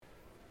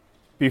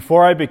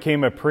Before I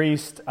became a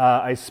priest,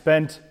 I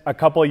spent a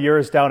couple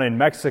years down in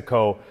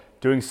Mexico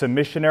doing some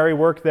missionary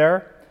work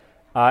there.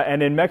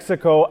 And in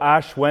Mexico,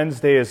 Ash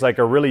Wednesday is like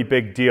a really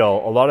big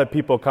deal. A lot of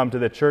people come to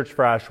the church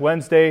for Ash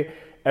Wednesday.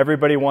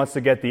 Everybody wants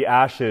to get the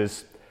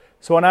ashes.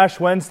 So on Ash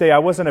Wednesday, I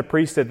wasn't a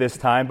priest at this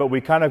time, but we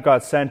kind of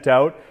got sent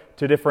out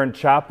to different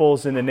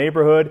chapels in the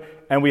neighborhood,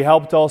 and we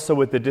helped also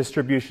with the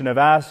distribution of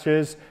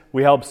ashes.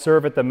 We helped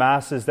serve at the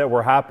masses that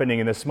were happening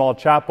in the small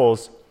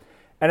chapels.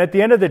 And at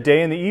the end of the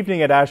day, in the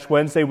evening at Ash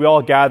Wednesday, we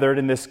all gathered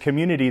in this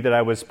community that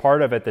I was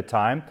part of at the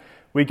time.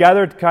 We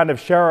gathered to kind of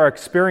share our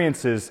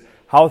experiences,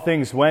 how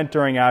things went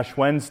during Ash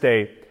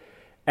Wednesday.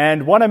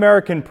 And one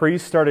American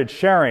priest started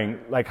sharing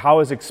like how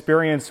his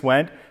experience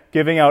went,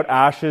 giving out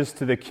ashes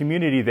to the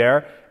community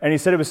there. And he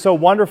said it was so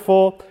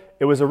wonderful.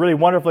 It was a really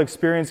wonderful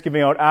experience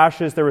giving out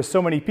ashes. There were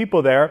so many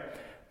people there.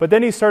 But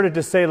then he started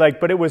to say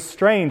but it was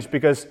strange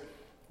because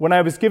when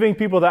I was giving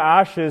people the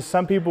ashes,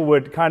 some people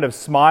would kind of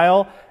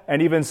smile,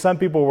 and even some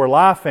people were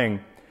laughing.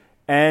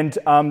 And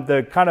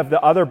the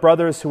other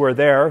brothers who were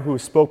there, who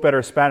spoke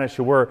better Spanish,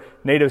 who were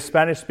native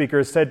Spanish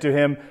speakers, said to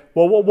him,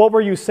 well, what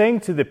were you saying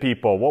to the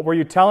people? What were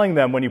you telling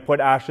them when you put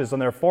ashes on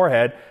their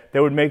forehead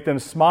that would make them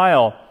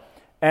smile?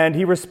 And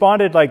he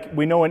responded like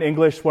we know in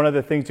English, one of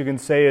the things you can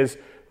say is,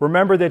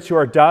 remember that you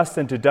are dust,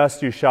 and to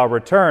dust you shall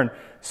return.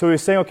 So he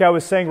was saying, I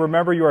was saying,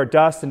 remember you are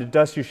dust, and to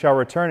dust you shall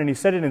return. And he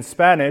said it in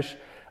Spanish,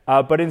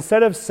 but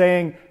instead of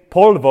saying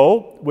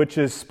polvo, which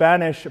is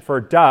Spanish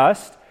for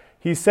dust,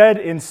 he said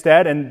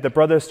instead, and the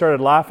brothers started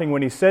laughing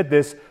when he said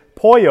this,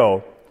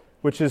 pollo,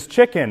 which is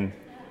chicken.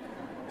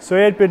 So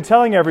he had been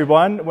telling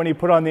everyone when he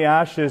put on the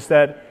ashes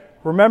that,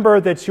 remember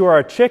that you are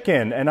a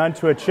chicken, and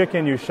unto a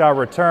chicken you shall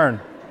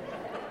return.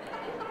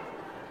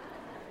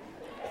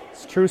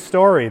 It's a true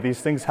story. These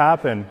things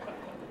happen.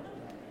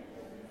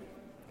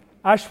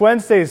 Ash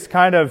Wednesday is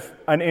kind of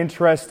an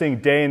interesting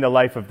day in the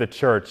life of the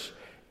church.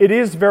 It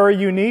is very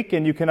unique,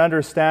 and you can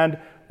understand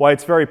why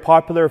it's very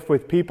popular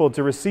with people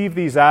to receive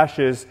these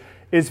ashes.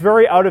 It's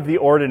very out of the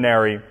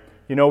ordinary.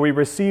 You know, we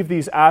receive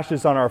these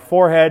ashes on our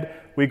forehead.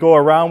 We go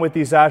around with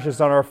these ashes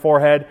on our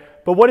forehead.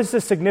 But what is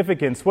the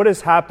significance? What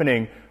is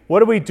happening?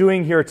 What are we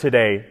doing here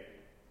today?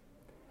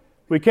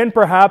 We can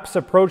perhaps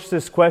approach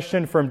this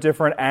question from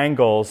different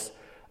angles.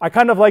 I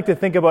kind of like to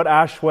think about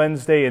Ash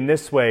Wednesday in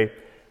this way. It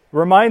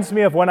reminds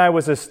me of when I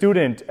was a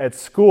student at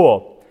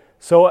school.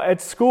 So at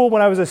school,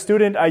 when I was a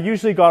student, I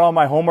usually got all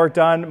my homework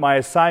done, my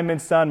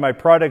assignments done, my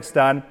projects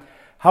done.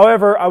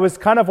 However, I was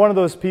kind of one of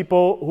those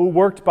people who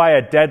worked by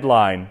a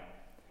deadline.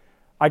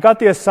 I got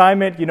the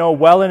assignment,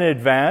 well in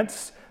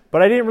advance,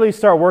 but I didn't really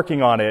start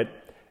working on it.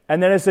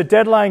 And then as the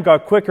deadline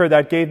got quicker,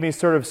 that gave me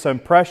sort of some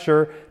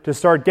pressure to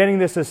start getting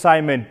this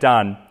assignment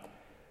done.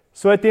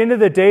 So at the end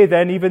of the day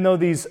then, even though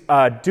these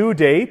due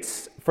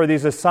dates for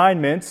these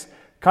assignments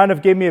kind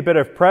of gave me a bit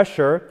of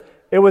pressure,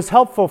 it was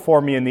helpful for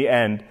me in the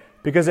end,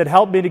 because it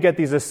helped me to get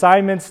these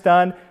assignments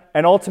done,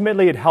 and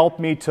ultimately it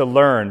helped me to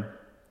learn.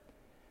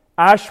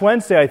 Ash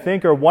Wednesday, I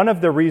think, or one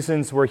of the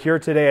reasons we're here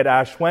today at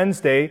Ash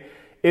Wednesday,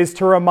 is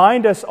to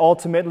remind us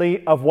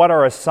ultimately of what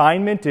our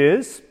assignment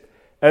is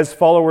as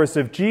followers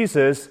of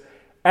Jesus,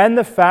 and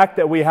the fact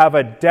that we have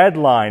a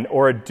deadline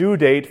or a due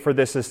date for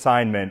this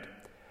assignment.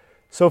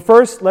 So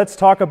first, let's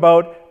talk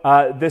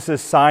about this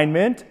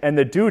assignment and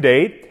the due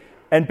date.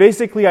 And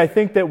basically, I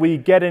think that we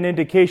get an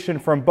indication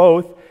from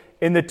both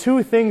in the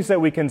two things that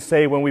we can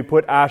say when we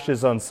put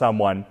ashes on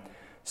someone.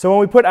 So when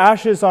we put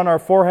ashes on our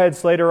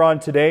foreheads later on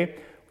today,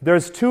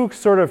 there's two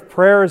sort of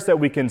prayers that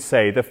we can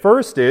say. The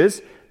first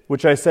is,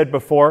 which I said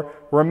before,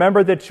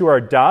 remember that you are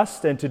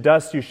dust, and to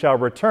dust you shall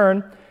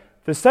return.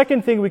 The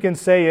second thing we can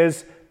say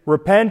is,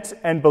 repent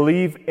and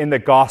believe in the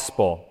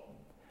gospel.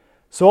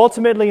 So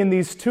ultimately in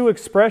these two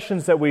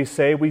expressions that we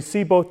say, we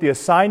see both the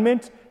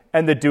assignment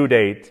and the due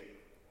date.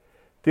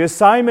 The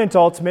assignment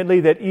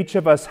ultimately that each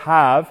of us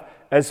have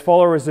as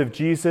followers of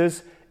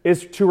Jesus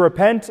is to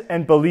repent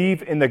and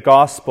believe in the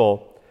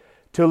gospel,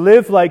 to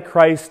live like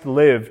Christ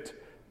lived,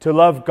 to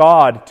love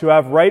God, to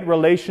have right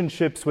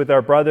relationships with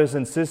our brothers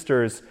and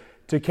sisters,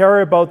 to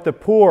care about the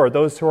poor,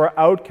 those who are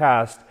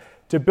outcast,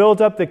 to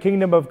build up the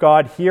kingdom of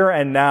God here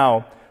and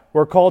now.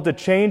 We're called to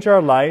change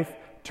our life,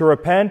 to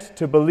repent,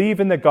 to believe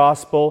in the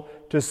gospel,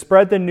 to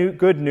spread the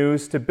good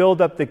news, to build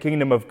up the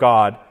kingdom of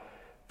God.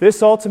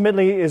 This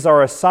ultimately is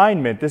our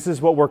assignment. This is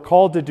what we're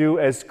called to do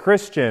as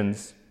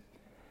Christians.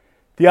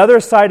 The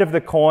other side of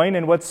the coin,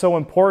 and what's so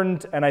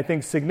important and I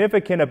think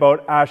significant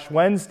about Ash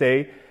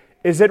Wednesday,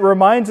 is it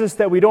reminds us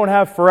that we don't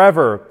have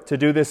forever to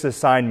do this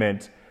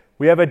assignment.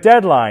 We have a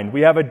deadline.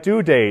 We have a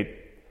due date.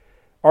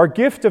 Our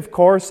gift, of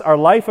course, our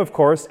life, of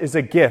course, is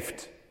a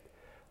gift.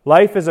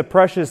 Life is a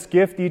precious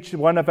gift each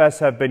one of us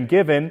have been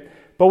given,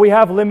 but we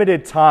have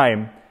limited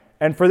time.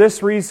 And for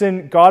this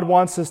reason, God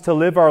wants us to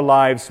live our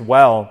lives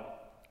well.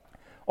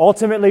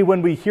 Ultimately,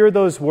 when we hear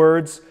those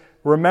words,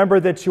 remember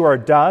that you are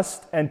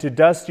dust, and to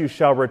dust you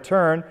shall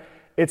return,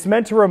 it's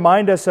meant to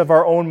remind us of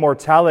our own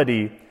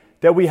mortality,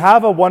 that we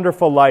have a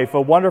wonderful life,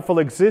 a wonderful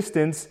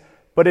existence,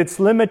 but it's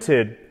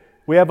limited.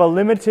 We have a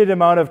limited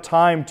amount of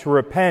time to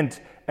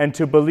repent and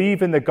to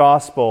believe in the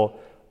gospel.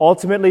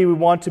 Ultimately, we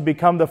want to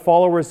become the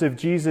followers of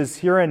Jesus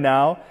here and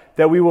now,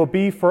 that we will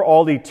be for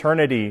all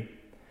eternity.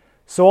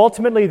 So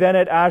ultimately then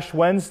at Ash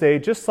Wednesday,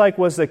 just like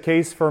was the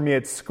case for me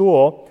at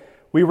school,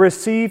 we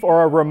receive or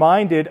are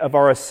reminded of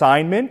our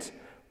assignment,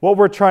 what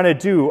we're trying to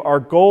do, our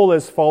goal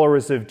as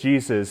followers of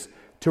Jesus,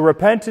 to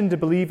repent and to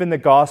believe in the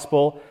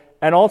gospel,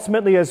 and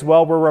ultimately as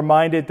well we're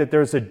reminded that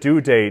there's a due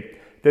date,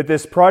 that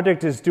this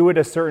project is due at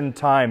a certain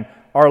time.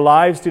 Our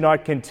lives do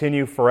not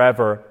continue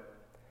forever.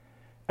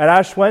 At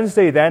Ash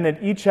Wednesday then,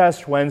 at each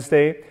Ash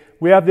Wednesday,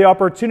 we have the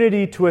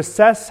opportunity to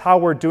assess how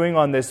we're doing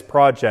on this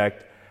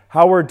project,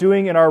 how we're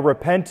doing in our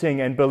repenting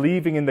and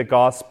believing in the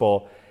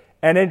gospel.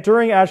 And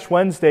during Ash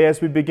Wednesday, as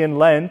we begin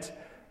Lent,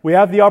 we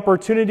have the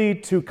opportunity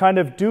to kind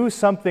of do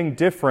something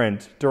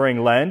different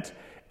during Lent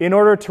in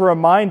order to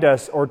remind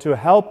us or to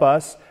help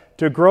us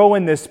to grow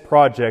in this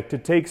project, to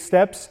take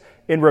steps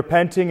in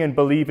repenting and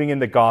believing in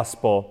the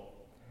gospel.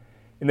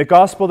 In the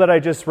gospel that I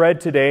just read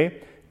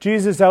today,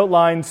 Jesus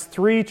outlines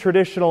 3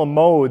 traditional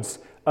modes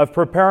of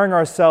preparing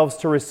ourselves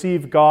to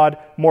receive God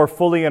more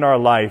fully in our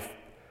life: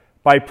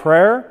 by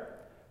prayer,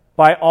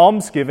 by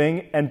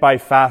almsgiving, and by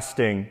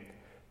fasting.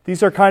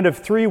 These are kind of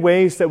 3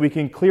 ways that we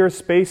can clear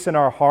space in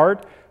our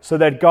heart so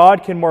that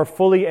God can more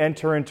fully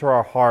enter into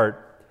our heart.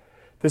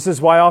 This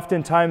is why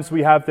oftentimes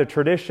we have the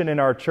tradition in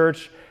our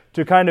church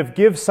to kind of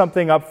give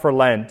something up for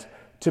Lent,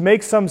 to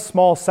make some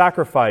small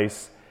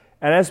sacrifice.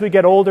 And as we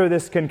get older,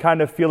 this can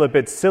kind of feel a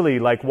bit silly,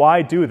 like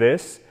why do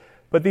this?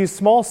 But these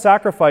small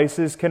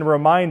sacrifices can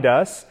remind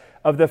us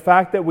of the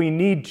fact that we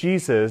need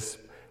Jesus.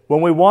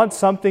 When we want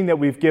something that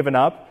we've given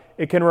up,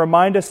 it can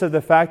remind us of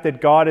the fact that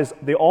God is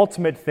the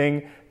ultimate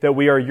thing that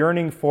we are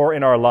yearning for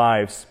in our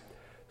lives.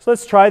 So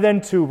let's try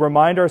then to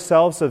remind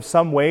ourselves of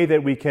some way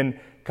that we can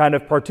kind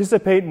of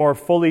participate more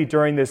fully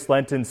during this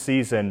Lenten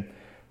season.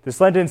 This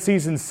Lenten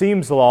season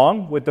seems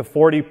long with the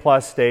 40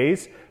 plus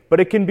days, but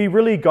it can be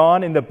really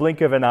gone in the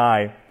blink of an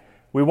eye.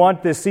 We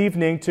want this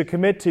evening to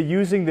commit to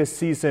using this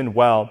season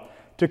well,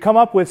 to come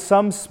up with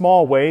some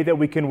small way that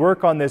we can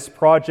work on this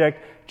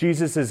project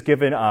Jesus has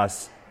given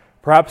us.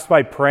 Perhaps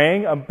by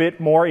praying a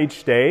bit more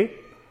each day,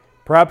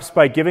 perhaps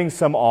by giving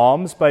some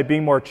alms, by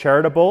being more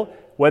charitable,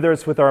 whether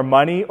it's with our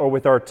money or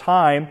with our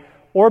time,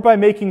 or by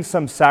making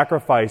some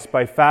sacrifice,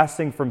 by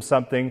fasting from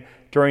something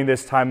during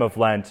this time of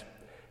Lent.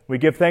 We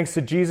give thanks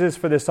to Jesus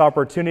for this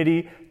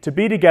opportunity to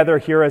be together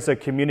here as a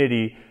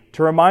community,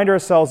 to remind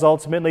ourselves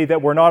ultimately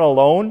that we're not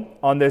alone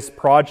on this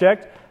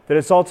project, that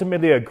it's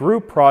ultimately a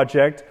group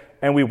project,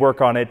 and we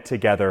work on it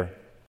together.